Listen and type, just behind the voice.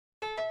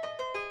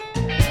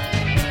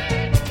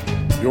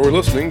You're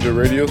listening to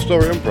Radio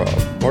Star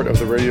Improv, part of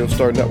the Radio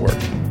Star Network.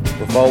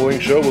 The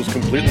following show was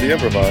completely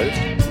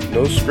improvised,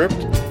 no script,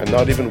 and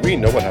not even we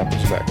know what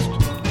happens next.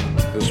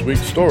 This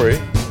week's story,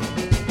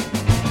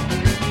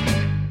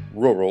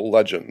 Rural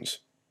Legends.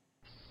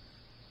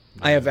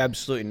 I have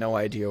absolutely no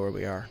idea where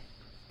we are.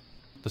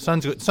 The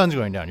sun's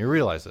going down. You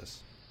realize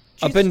this?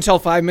 Jeez. Up until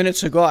 5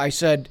 minutes ago, I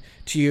said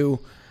to you,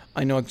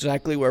 I know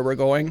exactly where we're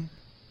going,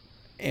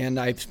 and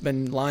I've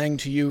been lying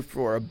to you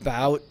for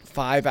about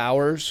 5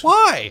 hours.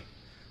 Why?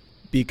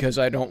 Because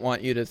I don't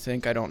want you to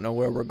think I don't know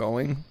where we're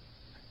going.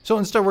 So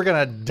instead we're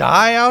going to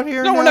die out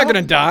here No, now? We're not going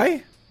to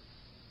die.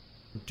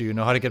 Do you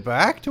know how to get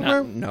back to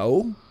where?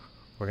 No.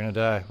 We're going to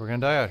die. We're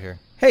going to die out here.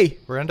 Hey.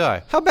 We're going to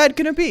die. How bad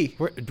can it be?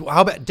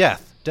 How bad?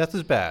 Death. Death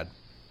is bad.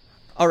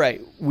 All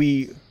right.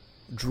 We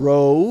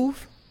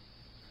drove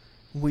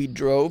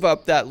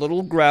up that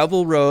little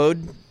gravel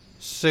road.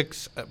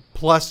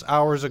 6+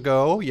 hours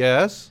ago,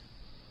 yes.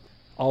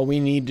 All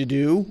we need to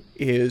do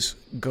is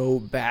go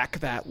back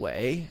that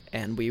way,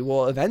 and we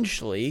will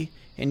eventually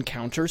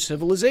encounter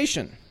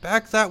civilization.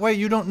 Back that way?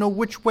 You don't know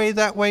which way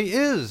that way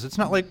is. It's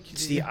not like...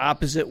 It's the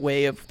opposite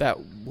way of that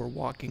we're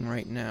walking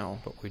right now.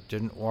 But we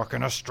didn't walk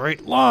in a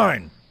straight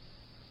line.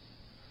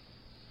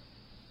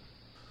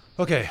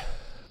 Okay,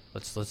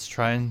 let's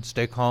try and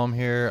stay calm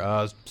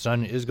here.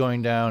 Sun is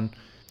going down.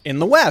 In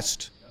the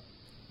west.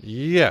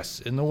 Yes,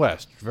 in the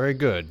west. Very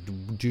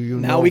good. Do you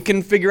know... Now we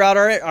can figure out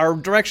our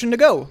direction to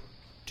go.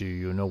 Do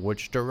you know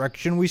which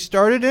direction we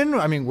started in?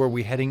 I mean, were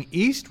we heading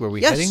east? Were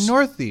we Yes. heading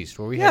northeast?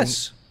 Were we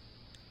Yes.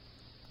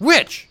 heading...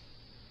 Which?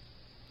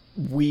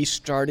 We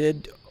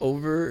started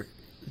over...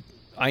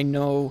 I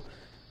know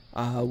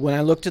when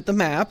I looked at the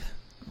map,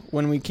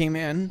 when we came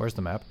in... Where's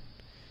the map?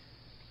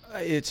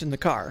 It's in the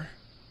car.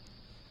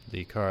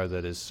 The car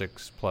that is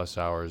 6+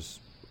 hours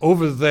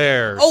over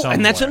there somewhere.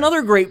 And that's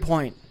another great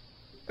point.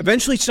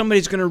 Eventually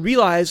somebody's going to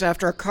realize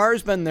after a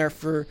car's been there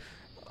for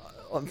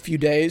a few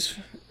days...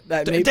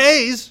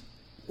 Days?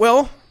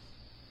 Well...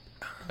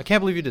 I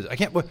can't believe you did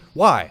that.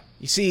 Why?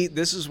 You see,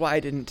 this is why I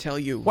didn't tell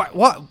you.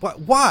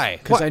 Why?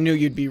 Because I knew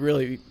you'd be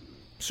really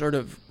sort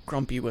of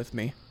grumpy with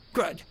me.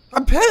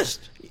 I'm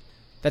pissed.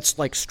 That's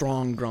like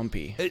strong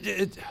grumpy.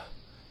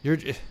 You're...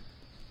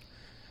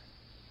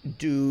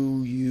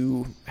 Do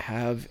you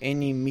have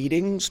any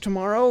meetings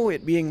tomorrow,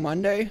 it being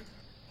Monday?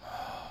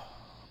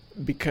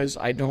 Because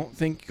I don't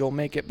think you'll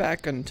make it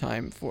back in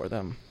time for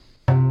them.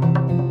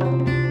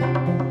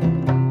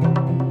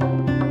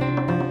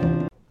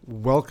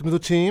 Welcome to the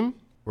team.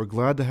 We're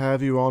glad to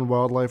have you on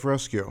Wildlife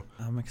Rescue.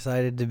 I'm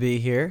excited to be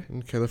here.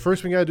 Okay, the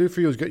first thing I gotta do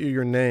for you is get you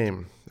your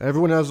name.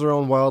 Everyone has their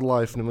own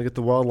wildlife, and then we get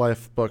the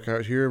wildlife book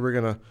out here. We're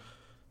gonna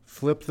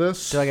flip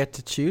this. Do I get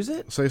to choose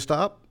it? Say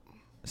stop.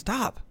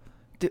 Stop.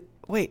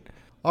 Wait.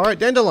 All right,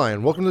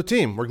 Dandelion, welcome to the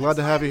team. We're glad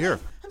to have you here.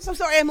 I'm so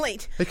sorry I'm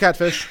late. Hey,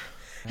 Catfish.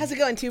 How's it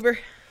going, Tuber?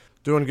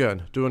 Doing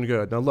good.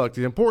 Now, look,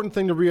 the important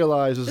thing to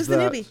realize is Who's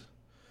that... the newbie?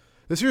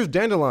 This here's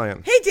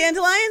Dandelion. Hey,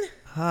 Dandelion.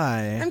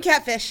 Hi. I'm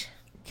Catfish.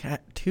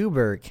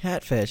 Tuber,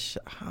 Catfish.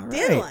 All right.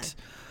 Dandelion.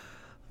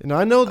 And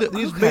I know that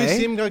these may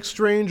seem like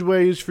strange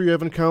ways for you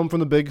having come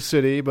from the big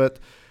city, but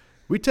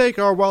we take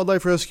our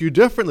wildlife rescue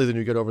differently than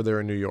you get over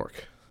there in New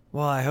York.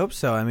 Well, I hope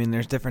so. I mean,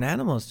 there's different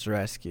animals to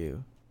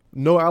rescue.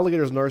 No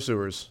alligators in our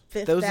sewers.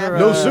 Those are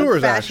no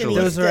sewers, actually.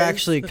 Those are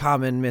actually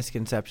common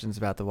misconceptions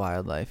about the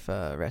wildlife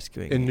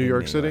rescuing in New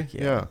York City.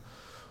 Yeah.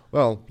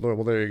 Well,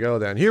 there you go.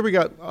 Then here we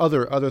got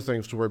other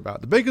things to worry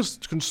about. The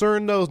biggest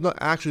concern, though, is not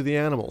actually the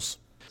animals.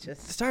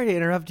 Sorry to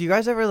interrupt. Do you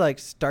guys ever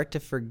start to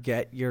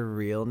forget your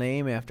real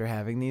name after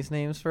having these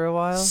names for a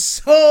while?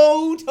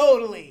 So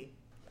totally.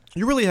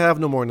 You really have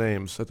no more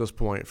names at this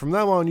point. From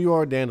now on, you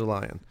are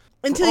Dandelion.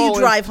 Until you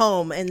drive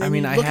home and then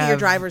you look at your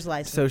driver's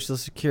license. Social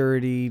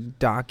Security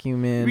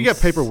documents. We got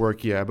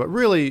paperwork, yeah, but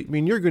really, I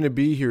mean, you're going to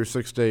be here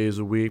 6 days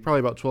a week, probably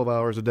about 12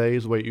 hours a day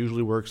is the way it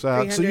usually works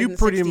out. So you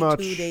pretty much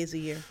days a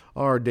year.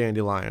 are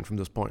Dandelion from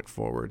this point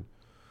forward.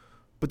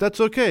 But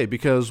that's okay,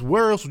 because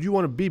where else would you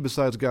want to be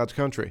besides God's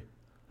country?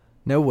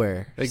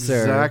 Nowhere.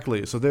 Exactly.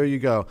 Sir. So there you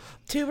go.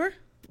 Tuber,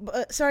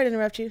 sorry to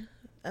interrupt you,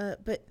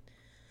 but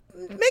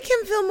make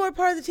him feel more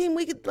part of the team.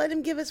 We could let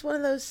him give us one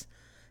of those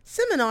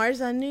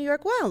seminars on New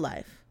York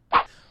wildlife.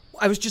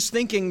 I was just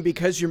thinking,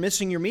 because you're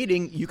missing your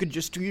meeting, you could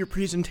just do your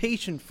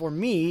presentation for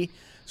me,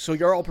 so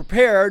you're all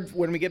prepared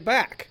when we get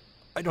back.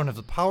 I don't have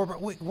the power.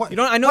 But wait, what?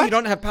 I know you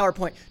don't have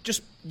PowerPoint.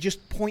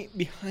 Just point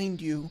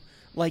behind you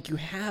like you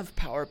have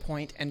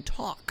PowerPoint and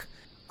talk.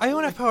 I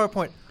don't have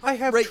PowerPoint. I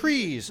have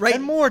trees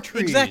and more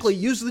trees. Exactly.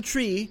 Use the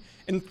tree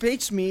and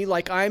face me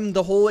like I'm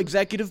the whole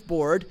executive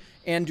board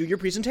and do your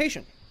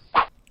presentation.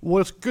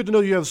 Well, it's good to know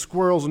you have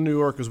squirrels in New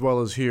York as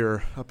well as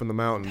here up in the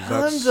mountains.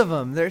 Tons of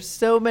them. There's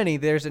so many.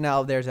 There's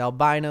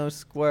albino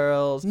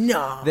squirrels.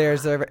 No.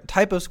 There's a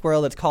type of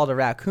squirrel that's called a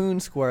raccoon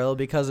squirrel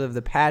because of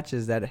the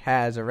patches that it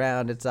has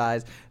around its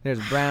eyes.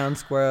 There's brown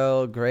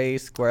squirrel, gray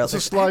squirrel. That's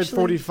a slide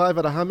 45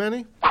 out of how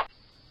many?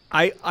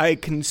 I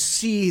can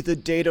see the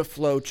data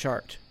flow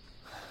chart.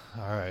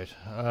 All right.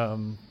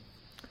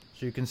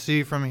 So you can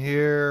see from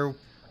here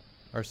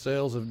Our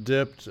sales have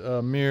dipped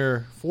a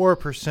mere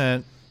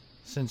 4%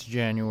 since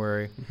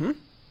January. Mm-hmm.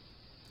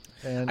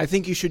 And I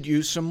think you should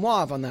use some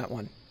Mauve on that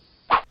one.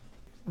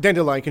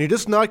 Dandelion, can you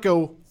just not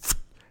go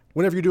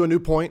whenever you do a new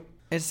point?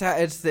 It's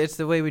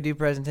the way we do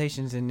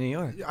presentations in New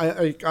York.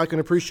 I can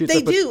appreciate They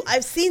that. but- do.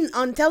 I've seen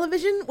on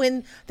television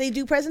when they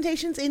do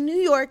presentations in New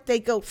York, they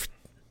go.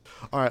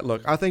 All right,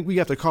 look, I think we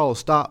have to call a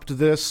stop to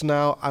this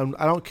now.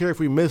 I don't care if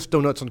we miss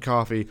donuts and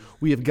coffee.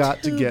 We have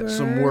got to get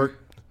some Tuber. work.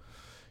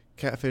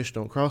 Catfish,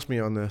 don't cross me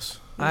on this.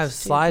 I have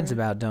slides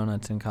about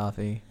donuts and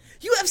coffee.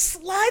 You have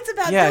slides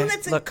about Yeah,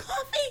 donuts and look.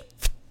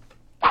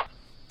 coffee?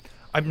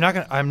 I'm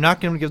not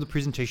gonna give the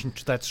presentation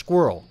to that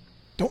squirrel.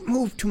 Don't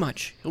move too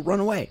much. He'll run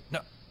away. No.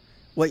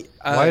 Wait.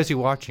 Why is he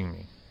watching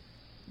me?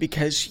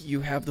 Because you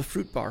have the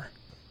fruit bar.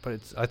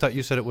 But I thought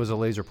you said it was a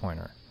laser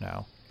pointer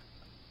now.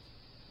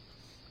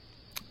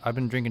 I've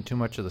been drinking too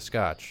much of the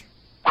scotch.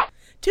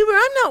 Tuber,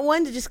 I'm not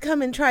one to just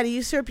come and try to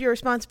usurp your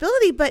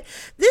responsibility, but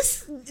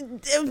this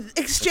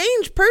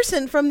exchange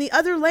person from the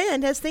other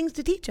land has things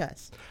to teach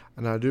us.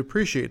 And I do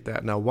appreciate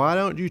that. Now, why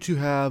don't you two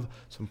have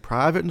some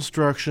private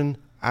instruction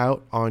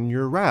out on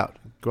your route?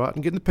 Go out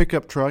and get in the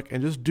pickup truck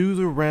and just do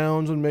the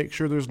rounds and make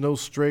sure there's no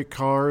stray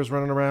cars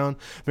running around.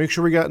 Make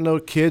sure we got no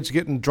kids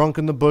getting drunk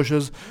in the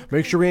bushes.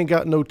 Make sure we ain't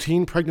got no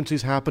teen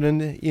pregnancies happening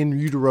in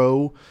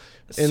utero.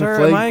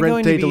 Sir, am I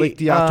going to be,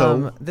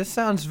 delictiato. this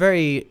sounds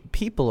very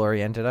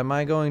people-oriented. Am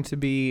I going to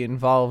be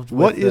involved with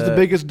What is the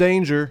biggest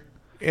danger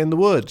in the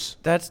woods?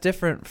 That's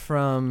different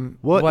from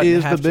What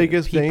is the has to-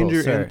 biggest people,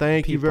 danger? sir, And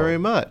thank you people. very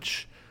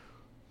much.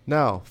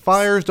 Now,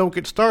 fires don't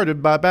get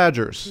started by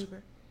badgers.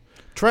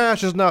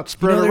 Trash is not You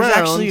spread know, there's around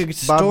actually a by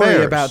story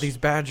bears. about these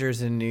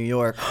badgers in New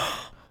York.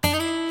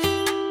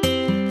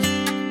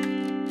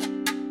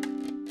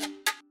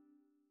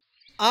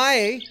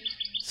 I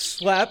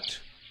slept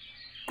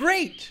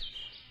great.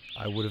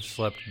 I would have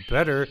slept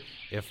better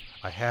if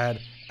I had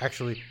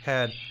actually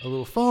had a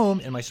little foam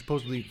in my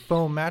supposedly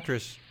foam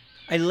mattress.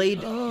 I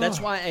laid. That's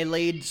why I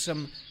laid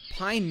some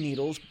pine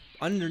needles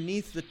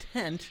underneath the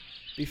tent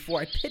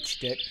before I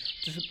pitched it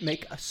to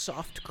make a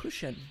soft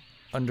cushion.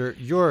 Under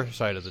your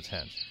side of the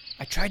tent.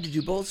 I tried to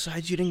do both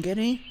sides. You didn't get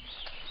any?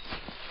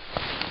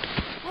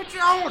 What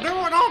y'all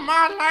doing on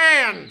my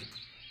land?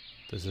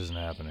 This isn't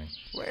happening.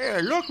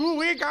 Well, look who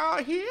we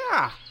got here.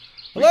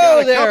 We Hello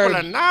got a there. couple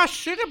of nice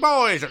city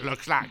boys, it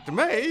looks like to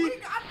me.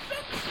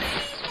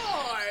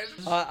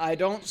 I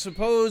don't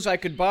suppose I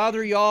could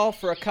bother y'all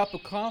for a cup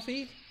of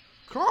coffee?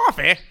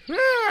 Coffee?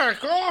 Yeah,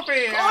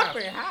 coffee.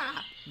 Coffee,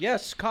 huh?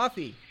 Yes,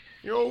 coffee.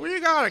 You know, we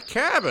got a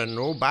cabin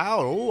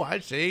about,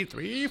 I'd say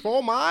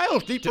 3-4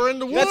 miles deeper in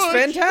the woods. That's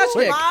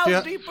fantastic.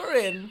 Yeah. deeper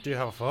in. Do you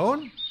have a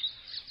phone?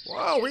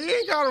 Well, we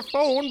ain't got a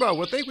phone, but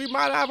we think we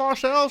might have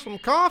ourselves some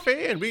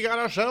coffee, and we got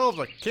ourselves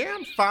a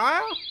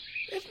campfire.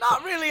 It's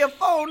not really a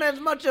phone as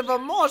much of a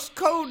Morse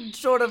code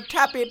sort of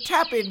tappy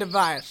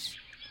device.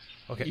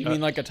 Okay. You mean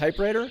like a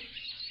typewriter?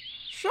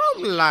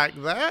 Something like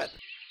that.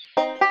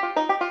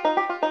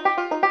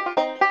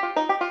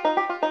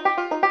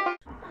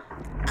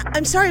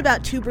 I'm sorry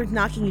about Tuber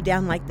knocking you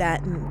down like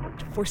that and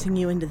forcing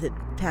you into the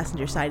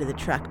passenger side of the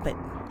truck, but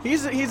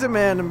He's a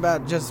man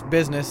about just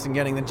business and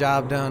getting the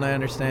job done. I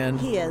understand.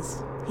 he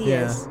is. He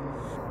Yeah. is.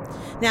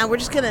 Now we're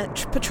just going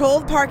to patrol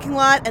the parking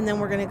lot, and then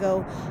we're going to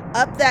go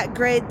up that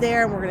grade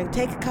there, and we're going to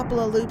take a couple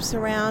of loops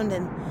around.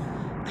 And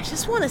I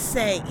just want to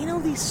say, you know,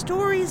 these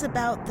stories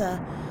about the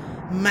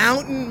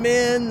mountain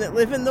men that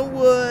live in the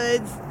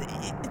woods,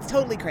 it's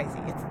totally crazy.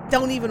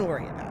 Don't even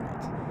worry about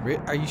it.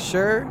 Are you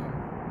sure?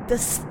 The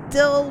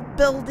still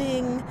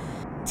building,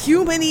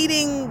 human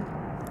eating,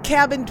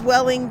 cabin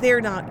dwelling,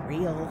 they're not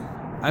real.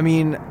 I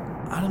mean,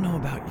 I don't know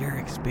about your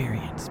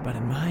experience, but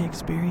in my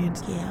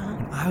experience, Yeah.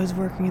 when I was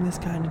working in this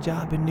kind of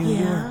job in New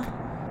Yeah. York,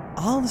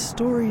 all the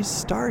stories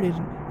started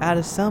out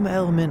of some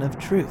element of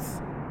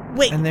truth.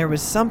 Wait, And there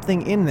was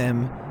something in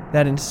them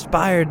that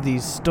inspired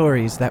these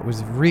stories that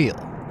was real.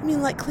 I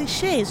mean, like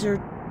cliches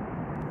are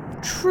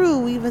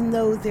true even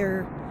though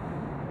they're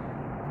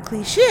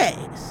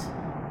cliches.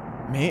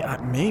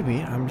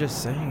 Maybe. I'm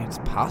just saying it's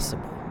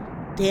possible.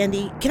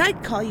 Dandy. Can I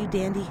call you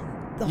Dandy?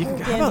 The whole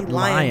How Dandy about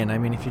lion? I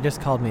mean, if you just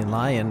called me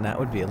lion, that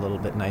would be a little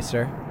bit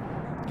nicer.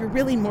 You're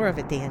really more of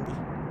a dandy.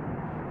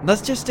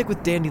 Let's just stick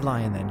with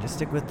dandelion then. Just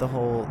stick with the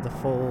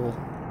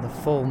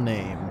full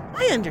name.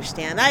 I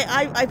understand.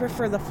 I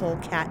prefer the full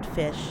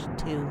catfish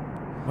too.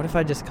 What if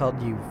I just called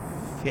you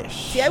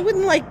fish? See, I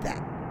wouldn't like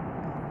that.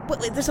 But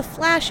wait, there's a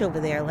flash over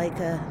there, like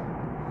a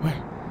Where?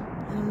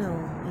 I don't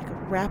know, like a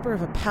wrapper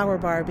of a power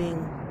bar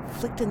being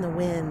flicked in the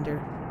wind, or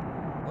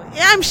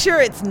yeah, I'm sure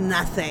it's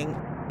nothing.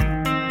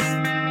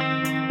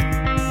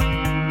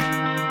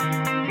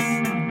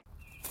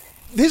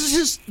 This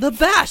is the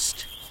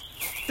best.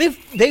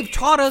 They've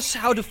taught us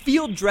how to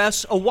field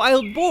dress a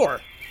wild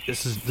boar.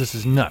 This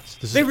is nuts.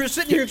 They were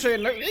sitting here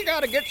saying, "Look, we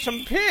gotta get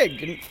some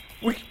pig,"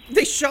 and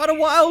they shot a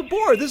wild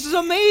boar. This is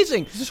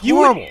amazing. This is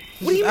horrible.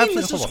 What do you mean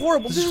absolutely this is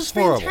horrible? This is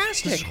horrible.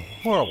 fantastic. This is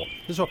horrible.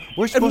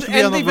 We're supposed to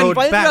be on the they've road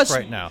invited back us,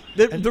 right now.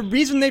 The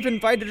reason they've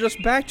invited us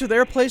back to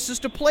their place is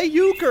to play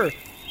euchre.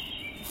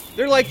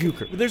 They're like,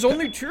 euchre. there's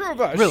only 2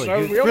 of us. Really? So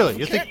Really?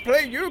 We You can't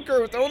play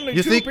euchre with only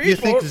 2 people. You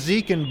think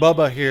Zeke and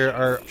Bubba here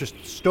are just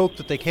stoked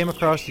that they came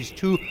across these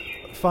 2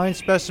 fine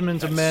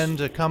specimens of men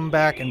to come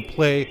back and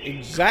play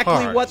exactly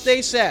cards? what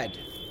they said,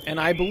 and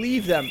I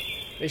believe them.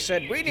 They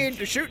said, we need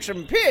to shoot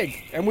some pig,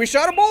 and we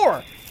shot a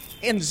boar.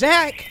 And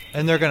Zach...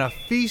 And they're going to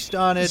feast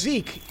on it.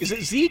 Zeke. Is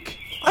it Zeke?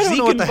 I don't Zeke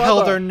know what and the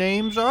hell Bubba. their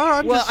names are.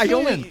 I'm Well, just I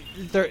saying. only-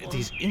 They're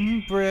these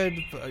inbred...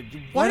 Why are you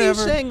whatever.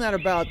 saying that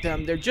about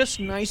them? They're just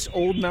nice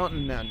old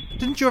mountain men.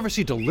 Didn't you ever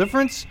see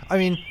Deliverance? I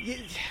mean...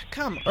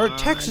 Come Or on.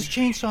 Texas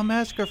Chainsaw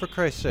Massacre, for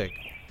Christ's sake.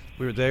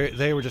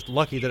 They were just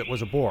lucky that it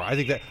was a boar. I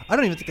don't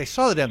even think they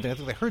saw the damn thing. I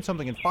think they heard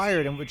something and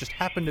fired, and it just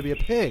happened to be a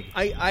pig.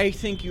 I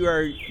think you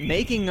are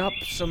making up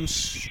some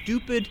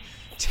stupid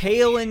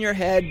tale in your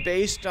head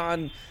based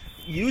on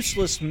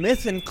useless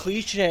myth and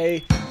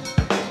cliche.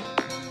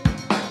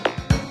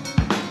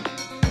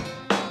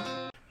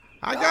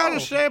 I gotta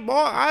say, boy,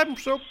 I'm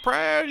so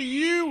proud of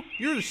you.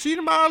 You're the seat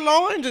of my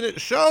loins, and it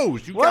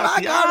shows. You Well, got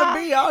I the gotta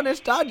eye. be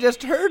honest, I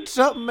just heard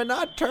something and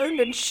I turned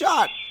and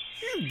shot.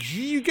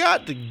 You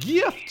got the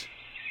gift.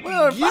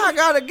 Well, if I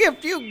got a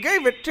gift, you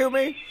gave it to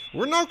me.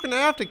 We're not gonna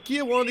have to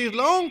kill one of these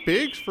long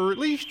pigs for at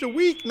least a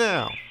week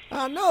now.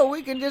 I know,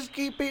 we can just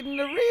keep eating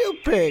the real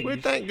pigs. We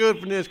thank good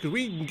for this, because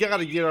we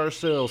gotta get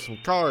ourselves some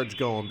cards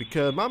going,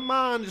 because my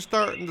mind is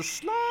starting to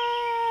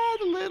slide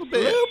a little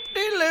bit.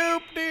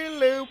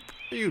 Loop-de-loop-de-loop.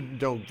 You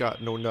don't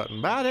got know nothing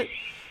about it.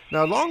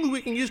 Now, as long as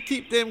we can just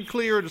keep them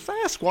clear of the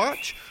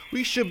Sasquatch,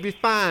 we should be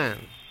fine.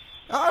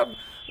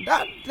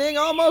 That thing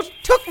almost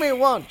took me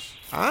once.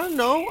 I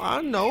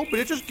know, but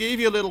it just gave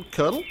you a little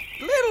cuddle.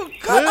 Little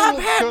cut. Little I've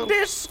had cut.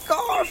 this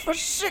scar for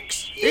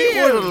 6 It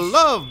years. was a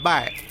love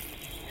bite.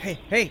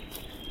 Hey,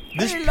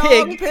 this Hey,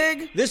 long pig,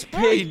 pig. this How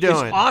you pig is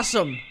doing?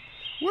 awesome.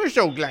 We're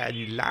so glad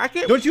you like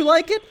it. Don't you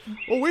like it?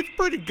 Oh, it's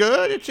pretty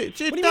good. It's What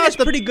do you mean not it's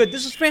pretty good?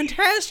 This is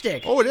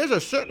fantastic. Oh, there's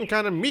a certain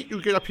kind of meat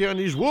you get up here in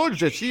these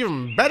woods that's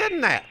even better than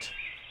that.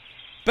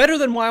 Better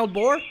than wild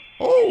boar?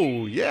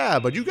 Oh, yeah,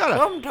 but you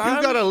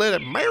Sometimes. gotta let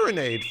it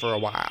marinate for a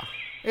while.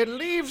 It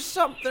leaves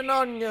something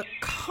on your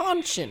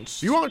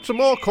conscience. You want some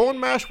more corn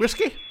mash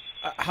whiskey?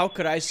 How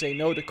could I say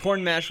no to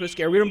corn mash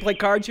whiskey? Are we gonna play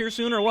cards here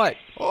soon or what?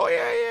 Oh,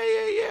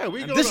 yeah.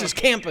 We gonna, This is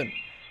camping.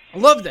 I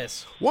love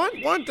this.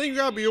 one thing you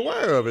gotta be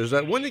aware of is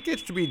that when it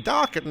gets to be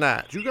dark at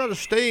night, you gotta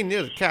stay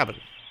near the cabin.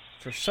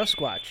 For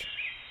Sasquatch.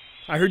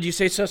 I heard you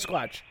say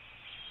Sasquatch.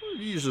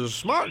 He's a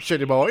smart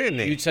city boy, isn't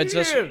he? You said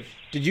Sasquatch.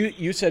 Did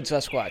you said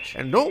Sasquatch?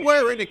 And don't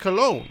wear any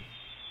cologne.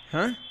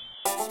 Huh?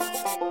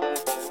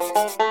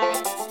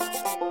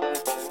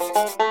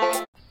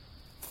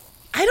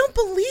 I don't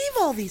believe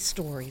all these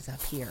stories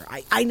up here.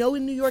 I know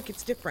in New York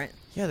it's different.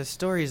 Yeah, the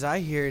stories I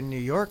hear in New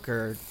York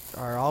are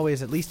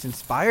always at least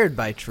inspired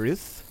by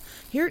truth.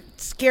 You're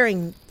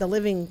scaring the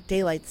living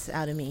daylights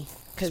out of me.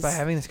 Just by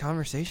having this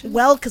conversation?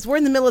 Well, because we're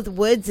in the middle of the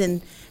woods,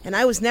 and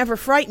I was never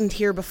frightened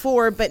here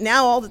before, but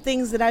now all the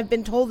things that I've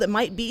been told that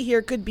might be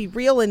here could be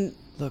real, and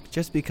Look,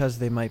 just because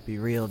they might be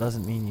real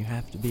doesn't mean you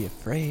have to be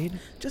afraid.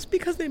 just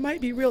because they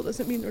might be real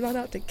doesn't mean they're not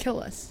out to kill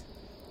us.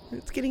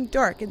 It's getting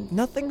dark, and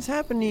Nothing's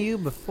happened to you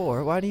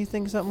before. Why do you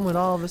think something would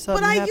all of a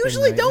sudden but I happen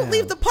usually right don't now?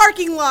 leave the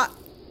parking lot.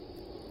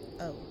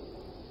 Oh.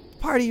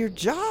 Part of your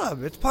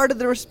job. It's part of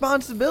the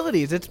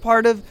responsibilities. It's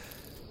part of...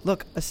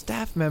 Look, a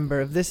staff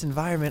member of this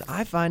environment,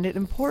 I find it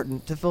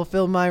important to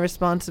fulfill my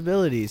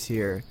responsibilities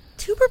here.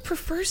 Tuber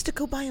prefers to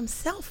go by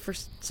himself for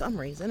some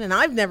reason, and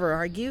I've never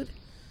argued.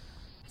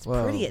 It's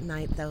Whoa. pretty at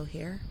night, though,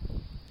 here.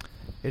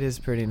 It is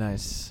pretty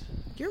nice.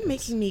 You're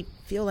making me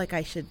feel like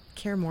I should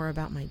care more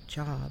about my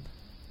job.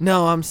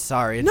 No, I'm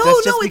sorry. No, That's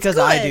no, just it's because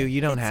I good. do.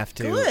 You don't It's have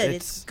to. good.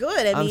 It's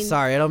good. I I'm mean-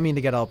 sorry. I don't mean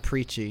to get all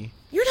preachy.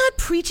 You're not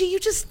preachy.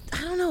 You just,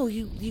 I don't know.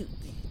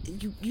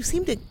 You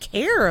seem to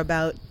care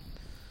about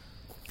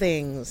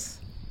things.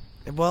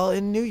 Well,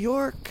 in New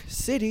York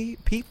City,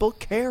 people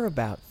care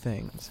about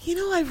things. You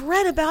know, I've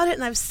read about it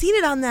and I've seen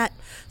it on that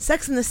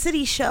Sex and the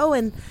City show,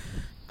 and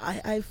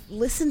I've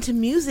listened to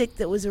music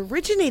that was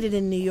originated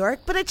in New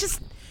York, but it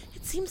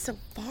seems so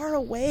far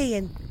away,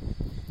 and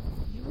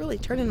you're really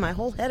turning my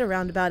whole head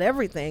around about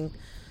everything.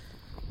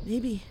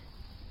 Maybe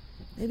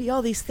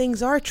all these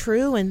things are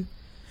true, and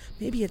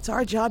maybe it's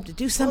our job to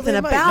do something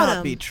well, they about might them.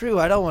 not be true.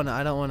 I don't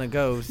want to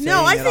go saying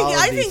No, I that all of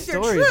think these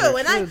they're stories true, are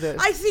and true, that-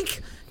 I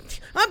think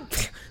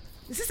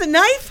is this a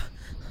knife?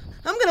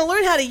 I'm gonna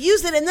learn how to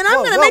use it, and then I'm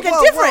Whoa, gonna whoa, make a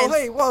whoa, difference. Whoa,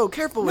 hey, whoa,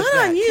 careful with Not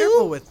that. on you.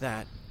 Careful with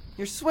that.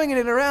 You're swinging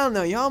it around,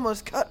 though. You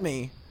almost cut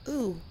me.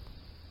 Ooh,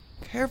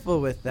 Careful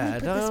with me that.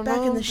 put this Don't, back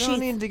in the don't sheath.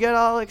 need to get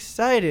all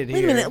excited here.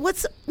 wait a minute.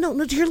 What's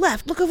no to your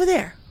left? Look over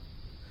there.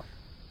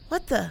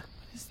 What the?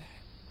 What is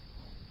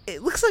that?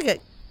 It looks like a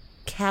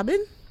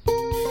cabin.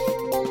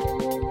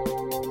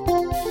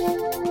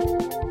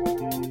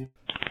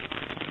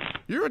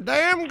 You're a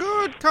damn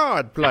good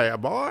card player,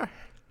 boy.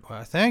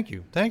 Well, thank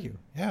you.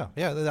 Yeah.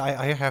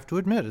 I have to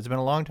admit, it's been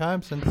a long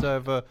time since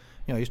I've, I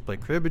used to play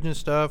cribbage and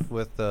stuff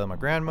with my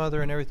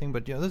grandmother and everything.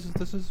 But this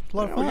is a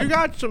lot of Well, fun. you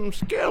got some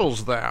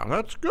skills there.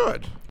 That's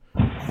good.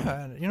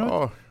 Yeah,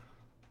 Oh,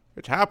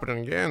 it's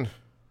happening again.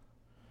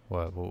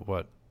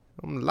 What?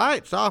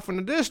 Lights off in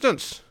the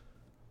distance.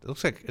 It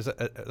looks like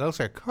that looks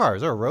like a car.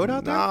 Is there a road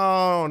out there?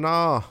 No.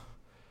 I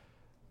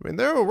mean,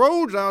 there are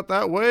roads out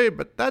that way,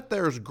 but that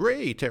there's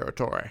gray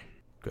territory.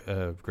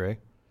 Gray?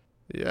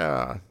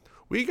 Yeah.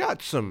 We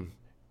got some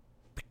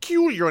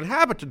peculiar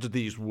inhabitants of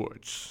these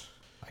woods.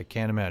 I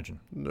can't imagine.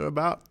 They're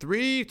about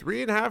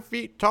 3.5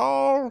 feet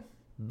tall,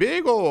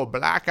 big old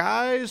black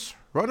eyes,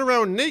 run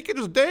around naked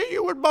as day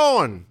you were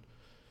born.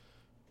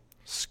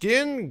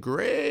 Skin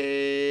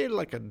gray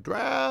like a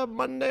drab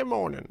Monday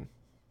morning.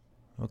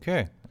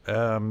 Okay.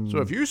 So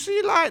if you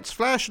see lights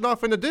flashing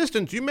off in the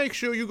distance, you make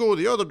sure you go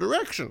the other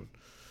direction.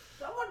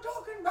 Someone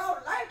talking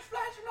about lights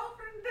flashing off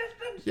in the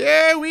distance?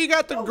 Yeah, we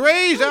got the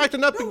grays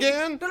acting up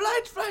again. The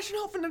lights flashing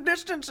off in the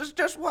distance is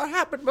just what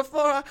happened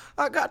before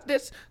I got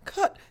this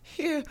cut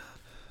here.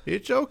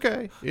 It's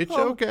okay. It's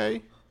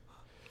okay.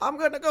 I'm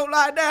gonna go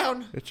lie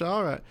down. It's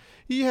all right.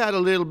 He had a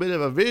little bit of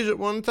a visit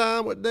one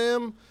time with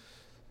them.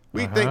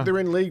 We think they're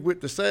in league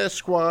with the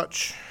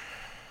Sasquatch.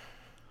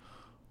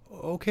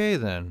 Okay,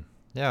 then.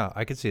 Yeah,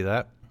 I could see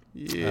that.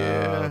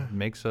 Yeah.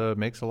 Makes a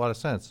lot of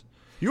sense.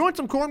 You want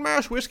some corn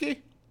mash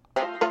whiskey?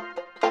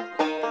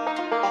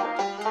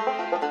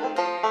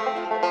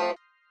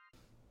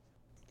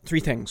 Three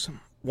things.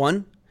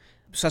 One,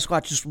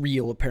 Sasquatch is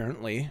real,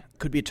 apparently.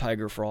 Could be a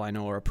tiger for all I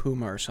know, or a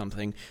puma or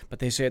something, but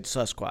they say it's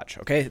Sasquatch,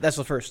 okay? That's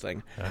the first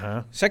thing.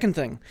 Second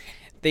thing,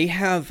 they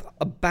have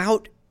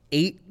about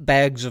 8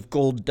 bags of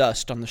gold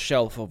dust on the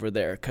shelf over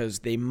there because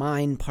they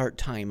mine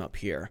part-time up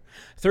here.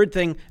 Third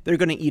thing, they're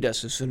going to eat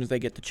us as soon as they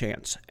get the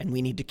chance, and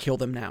we need to kill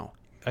them now.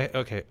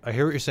 Okay, I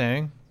hear what you're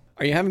saying.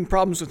 Are you having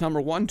problems with number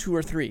 1, 2,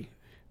 or 3?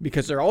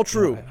 Because they're all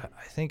true. No,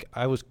 I think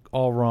I was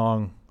all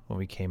wrong when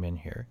we came in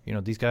here. You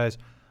know, these guys,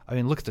 I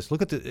mean, look at this.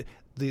 Look at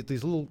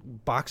these little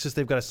boxes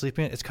they've got to sleep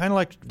in. It's kind of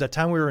like that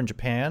time we were in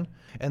Japan,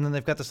 and then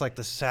they've got this, like,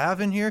 the salve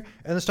in here,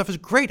 and the stuff is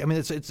great. I mean,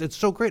 it's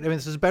so great. I mean,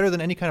 this is better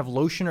than any kind of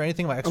lotion or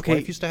anything my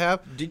ex-wife used to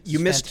have. You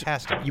missed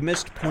fantastic. You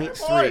missed point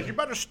Boys, 3. you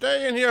better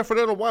stay in here for a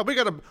little while. We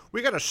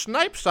got a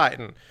snipe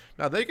sighting.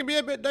 Now, they can be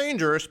a bit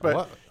dangerous,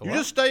 but you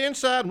just stay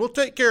inside, and we'll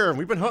take care of them.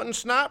 We've been hunting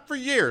snipe for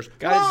years.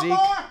 Got it, Zeke.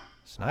 Boy.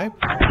 Snipe?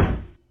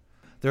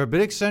 They're a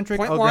bit eccentric.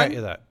 Point I'll one. grant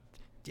you that.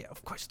 Yeah,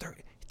 of course they're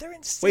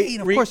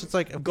insane. Of course, it's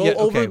like Go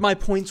over my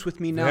points with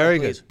me now, Very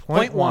please. good.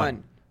 Point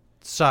 1,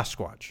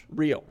 Sasquatch,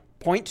 real.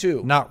 Point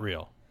 2, not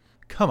real.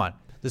 Come on,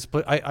 this.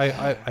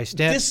 I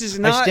stand. This is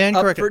I not stand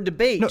up corrected. for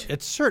debate. No,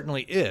 it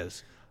certainly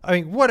is. I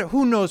mean, what?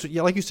 Who knows?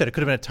 Yeah, like you said, it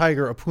could have been a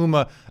tiger, a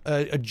puma,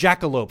 a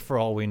jackalope, for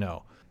all we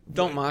know.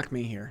 Don't mock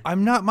me here.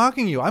 I'm not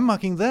mocking you. I'm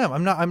mocking them.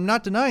 I'm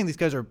not denying these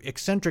guys are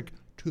eccentric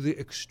to the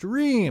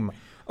extreme.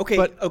 Okay,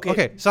 But, okay.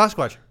 Okay,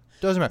 Sasquatch.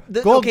 Doesn't matter.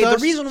 The Gold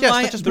reason yes,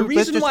 why that just the proves- that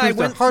reason just why I proves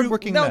they're went through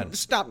hardworking no, men.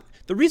 stop.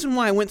 The reason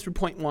why I went through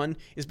point 1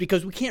 is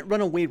because we can't run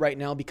away right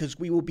now because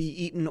we will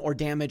be eaten or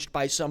damaged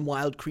by some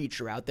wild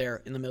creature out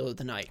there in the middle of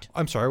the night.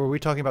 I'm sorry. Were we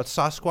talking about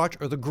Sasquatch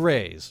or the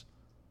Greys?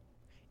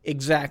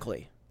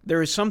 Exactly.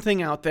 There is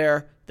something out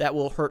there that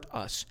will hurt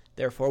us.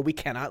 Therefore, we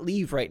cannot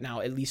leave right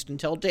now, at least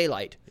until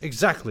daylight.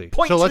 Exactly.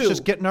 Point so let's 2.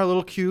 just get in our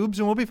little cubes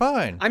and we'll be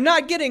fine. I'm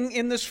not getting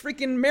in this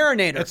freaking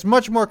marinator. It's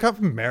much more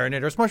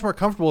marinator. It's much more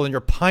comfortable than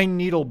your pine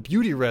needle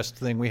beauty rest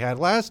thing we had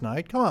last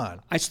night. Come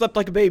on. I slept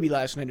like a baby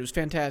last night. It was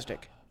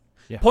fantastic.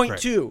 Yeah, Point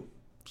great. 2.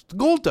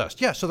 Gold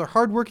dust. Yeah, so they're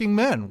hardworking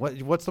men.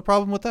 What's the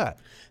problem with that?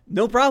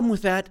 No problem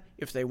with that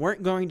if they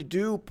weren't going to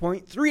do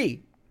point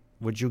 3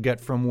 Would you get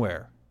from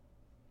where?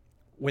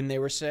 when they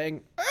were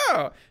saying,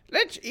 "Oh,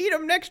 let's eat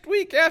them next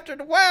week after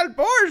the wild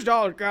boar's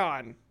all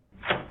gone."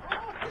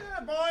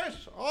 Yeah,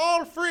 boys,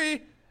 all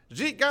free.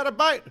 Zeke got a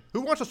bite. Who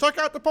wants to suck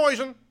out the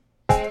poison?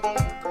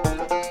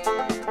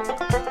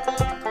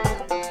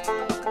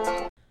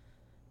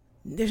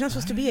 There's not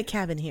supposed to be a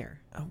cabin here.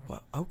 Oh,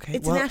 well, okay.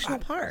 It's a well, national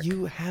park.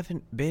 You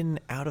haven't been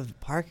out of the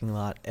parking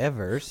lot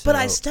ever, so... But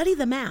I study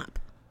the map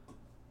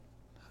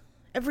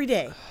every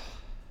day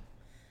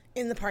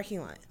in the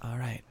parking lot. All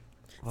right.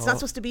 It's not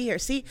supposed to be here.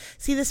 See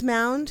this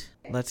mound?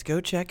 Let's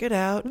go check it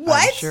out.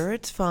 What? I'm sure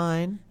it's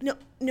fine. No,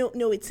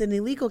 it's an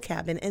illegal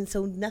cabin, and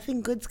so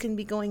nothing goods can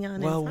be going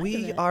on Well, inside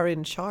we of it. are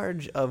in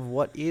charge of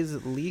what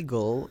is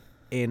legal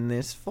in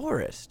this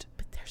forest.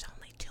 But there's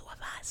only 2 of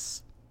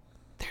us.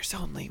 There's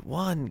only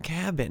one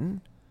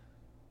cabin.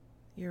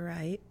 You're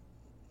right.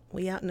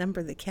 We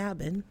outnumber the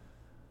cabin.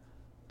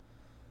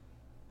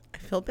 I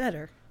feel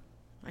better.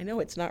 I know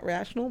it's not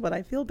rational, but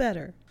I feel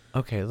better.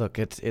 Okay, look,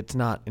 it's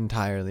not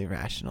entirely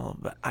rational,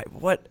 but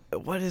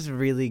what is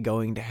really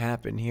going to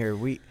happen here?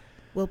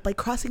 Well, by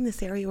crossing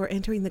this area, we're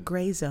entering the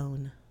gray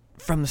zone.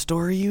 From the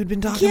story you'd been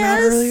talking Yes!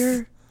 about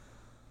earlier?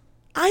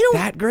 I don't...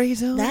 That gray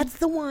zone? That's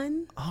the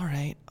one. All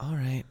right.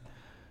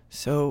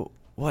 So,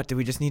 what, do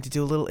we just need to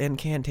do a little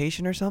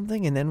incantation or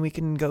something, and then we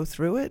can go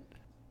through it?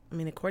 I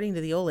mean, according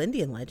to the old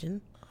Indian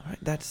legend. All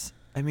right,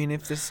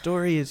 if this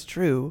story is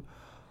true,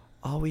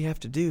 all we have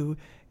to do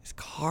is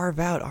carve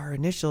out our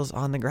initials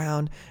on the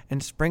ground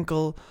and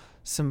sprinkle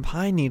some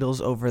pine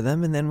needles over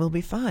them, and then we'll be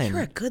fine.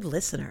 You're a good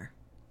listener.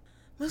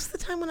 Most of the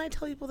time when I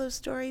tell people those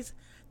stories,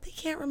 they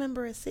can't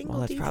remember a single Well,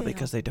 that's detail. probably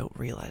because they don't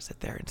realize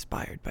that they're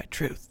inspired by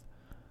truth.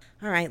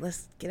 All right,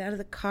 let's get out of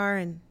the car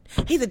and...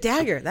 Hey, the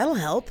dagger. That'll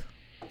help.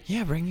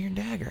 Yeah, bring your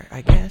dagger,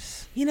 I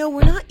guess. You know,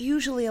 we're not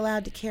usually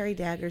allowed to carry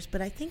daggers,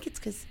 but I think it's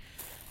because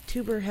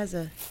Tuber has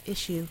a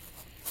issue,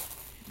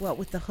 well,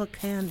 with the hook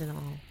hand and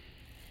all.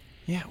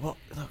 Yeah, well,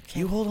 look,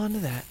 you hold on to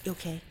that.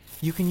 Okay.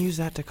 You can use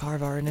that to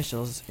carve our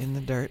initials in the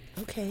dirt.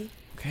 Okay.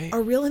 Okay?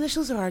 Our real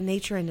initials or our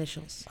nature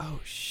initials? Oh,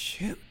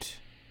 shoot.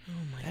 Oh,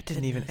 my That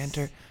didn't even goodness.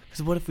 enter.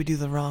 Because what if we do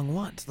the wrong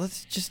ones?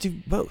 Let's just do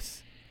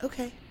both.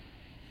 Okay.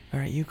 All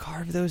right, you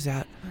carve those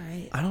out. All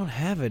right. I don't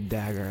have a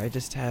dagger. I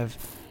just have...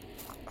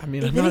 I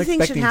mean, If I'm not anything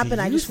should expecting happen,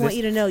 to I use just want this.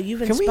 you to know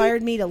you've Can we-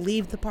 inspired me to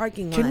leave the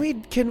parking lot.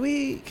 Can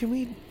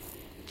we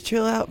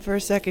chill out for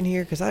a second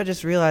here? Because I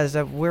just realized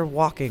that we're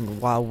walking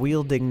while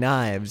wielding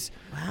knives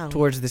Wow.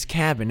 towards this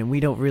cabin, and we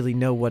don't really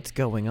know what's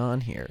going on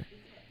here.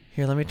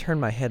 Here, let me turn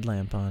my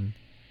headlamp on.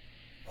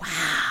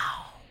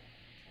 Wow.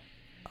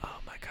 Oh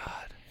my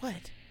God!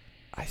 What?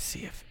 I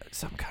see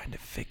some kind of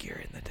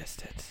figure in the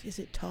distance. Is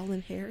it tall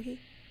and hairy?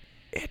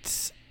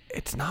 It's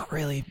not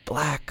really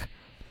black.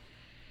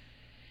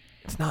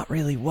 It's not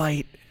really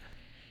white.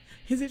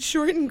 Is it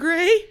short and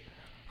gray?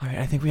 All right,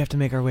 I think we have to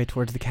make our way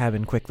towards the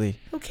cabin quickly.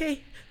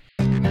 Okay.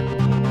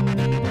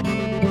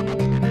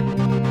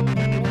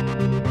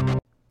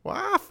 Well,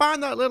 I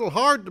find that a little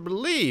hard to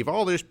believe.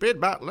 All this bit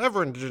about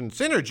leverage and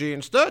synergy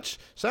and such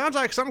sounds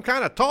like some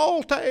kind of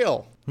tall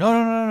tale.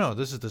 No.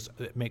 This.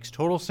 It makes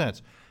total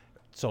sense.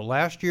 So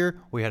last year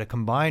we had a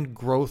combined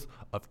growth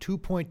of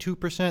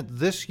 2.2%.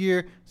 This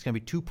year it's going to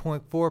be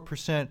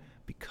 2.4%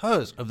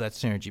 because of that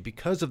synergy,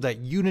 because of that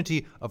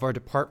unity of our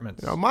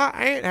departments. Now, my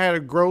aunt had a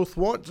growth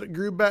once that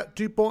grew about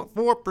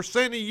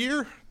 2.4% a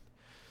year.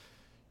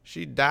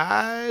 She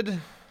died.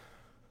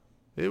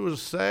 It was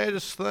the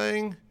saddest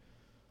thing.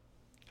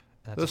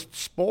 Just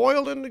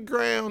spoiled in the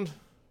ground.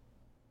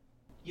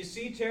 You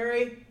see,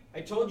 Terry, I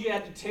told you you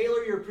had to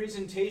tailor your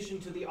presentation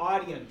to the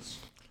audience.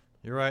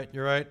 You're right.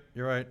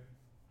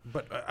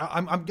 But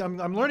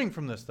I'm learning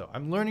from this, though.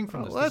 I'm learning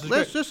from this. Let's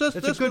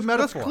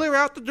clear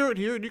out the dirt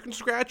here, and you can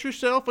scratch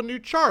yourself a new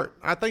chart.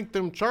 I think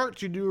them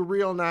charts you do are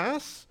real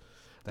nice.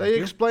 They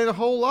explain a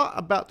whole lot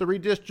about the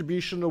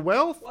redistribution of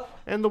wealth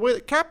and the way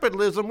that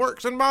capitalism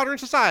works in modern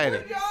society.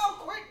 Would y'all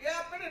quit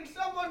yapping and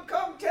someone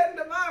come tend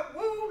to my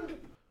wound?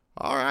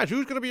 All right,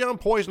 who's going to be on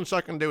poison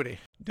sucking duty?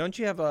 Don't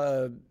you have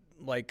a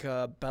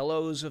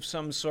bellows of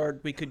some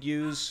sort we could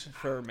use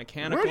for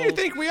mechanical? Where do you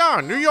think we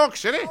are? New York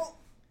City?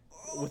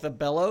 With a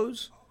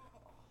bellows?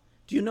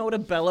 Do you know what a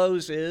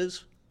bellows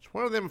is? It's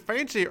one of them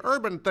fancy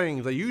urban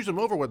things. They use them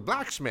over with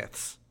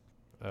blacksmiths.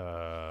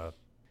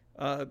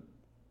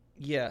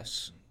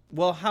 Yes.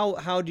 Well,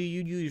 how do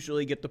you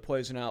usually get the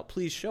poison out?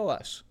 Please show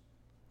us.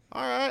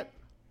 All right.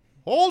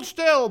 Hold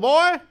still,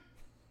 boy.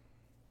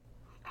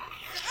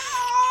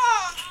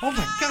 Oh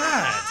my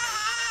God!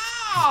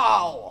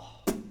 Ow!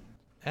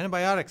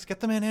 Antibiotics. Get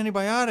the man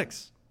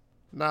antibiotics.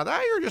 Now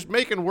that you're just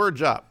making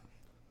words up.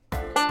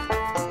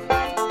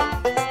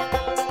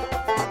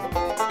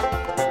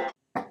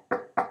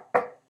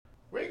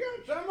 We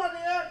got somebody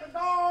at the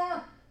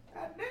door.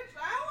 At this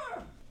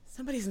hour?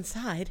 Somebody's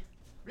inside.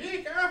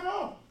 Be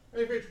careful.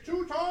 If it's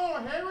too tall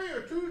or hairy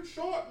or too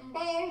short and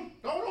bald,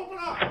 don't open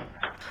up.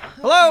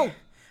 Hello!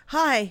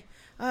 Hi.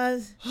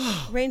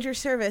 Ranger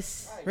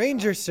Service.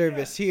 Ranger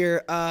service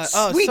here.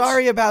 Sweet.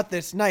 Sorry about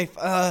this knife.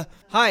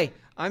 Hi,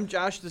 I'm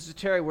Josh. This is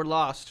Terry. We're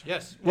lost.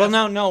 Yes. Well,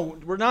 no,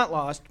 we're not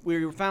lost.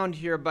 We were found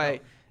here by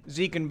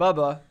Zeke and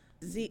Bubba.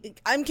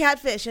 I'm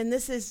Catfish, and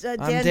this is I'm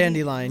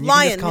Dandelion. You can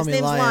Lion. just call His me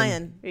name's Lion.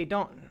 Lion. Hey,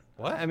 don't.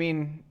 What? I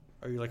mean,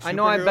 Are you like? I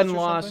know I've been superheroes or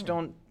lost.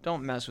 something?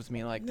 Don't mess with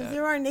me like No, that.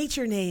 there are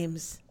nature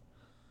names.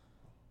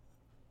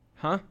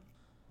 Huh?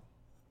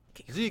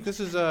 Zeke, this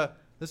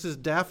is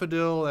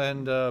Daffodil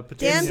and Potato.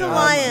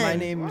 Dandelion. My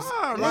name's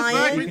Ah, looks Lion.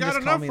 like You we can got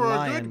just call enough me for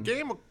Lion. a good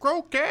game of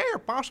croquet or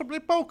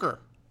possibly poker.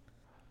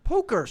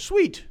 Poker,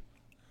 sweet.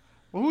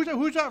 Well,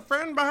 who's that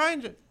friend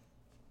behind you?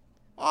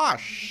 Oh,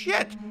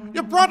 shit!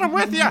 You brought him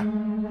with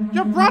you!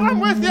 You brought him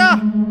with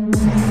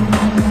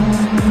you!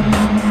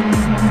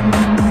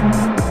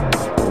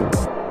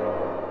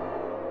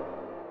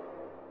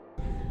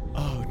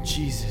 Oh,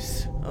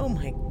 Jesus. Oh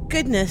my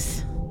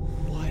goodness.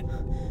 What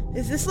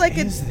Is this like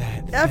an is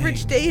that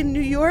average thing? day in New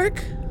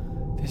York?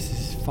 This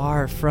is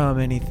far from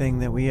anything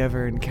that we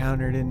ever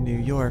encountered in New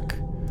York.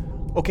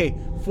 Okay,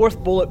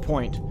 fourth bullet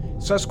point.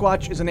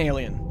 Sasquatch is an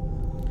alien.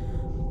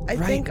 I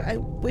Right. think I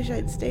wish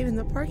I'd stayed in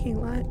the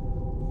parking lot.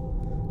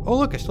 Oh,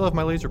 look, I still have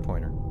my laser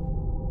pointer.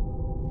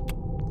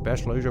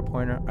 Best laser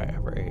pointer I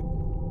ever ate.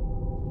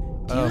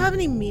 Do you have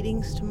any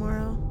meetings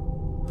tomorrow?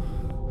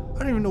 I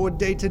don't even know what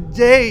day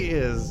today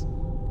is.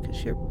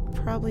 Because you're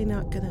probably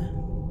not going to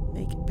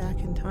make it back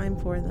in time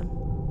for them.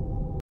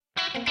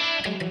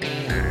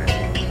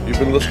 You've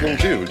been listening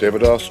to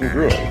David Austin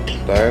Gruen,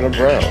 Diana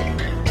Brown,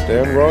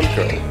 Dan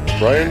Ronco,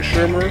 Brian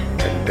Shermer,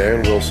 and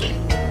Dan Wilson.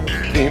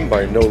 Theme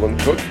by Nolan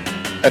Cook.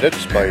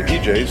 Edits by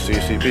DJ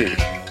CCB.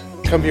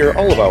 Come hear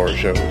all of our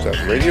shows at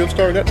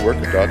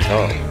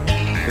RadiostarNetwork.com.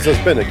 This has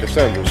been a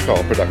Cassandra's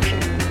Call production.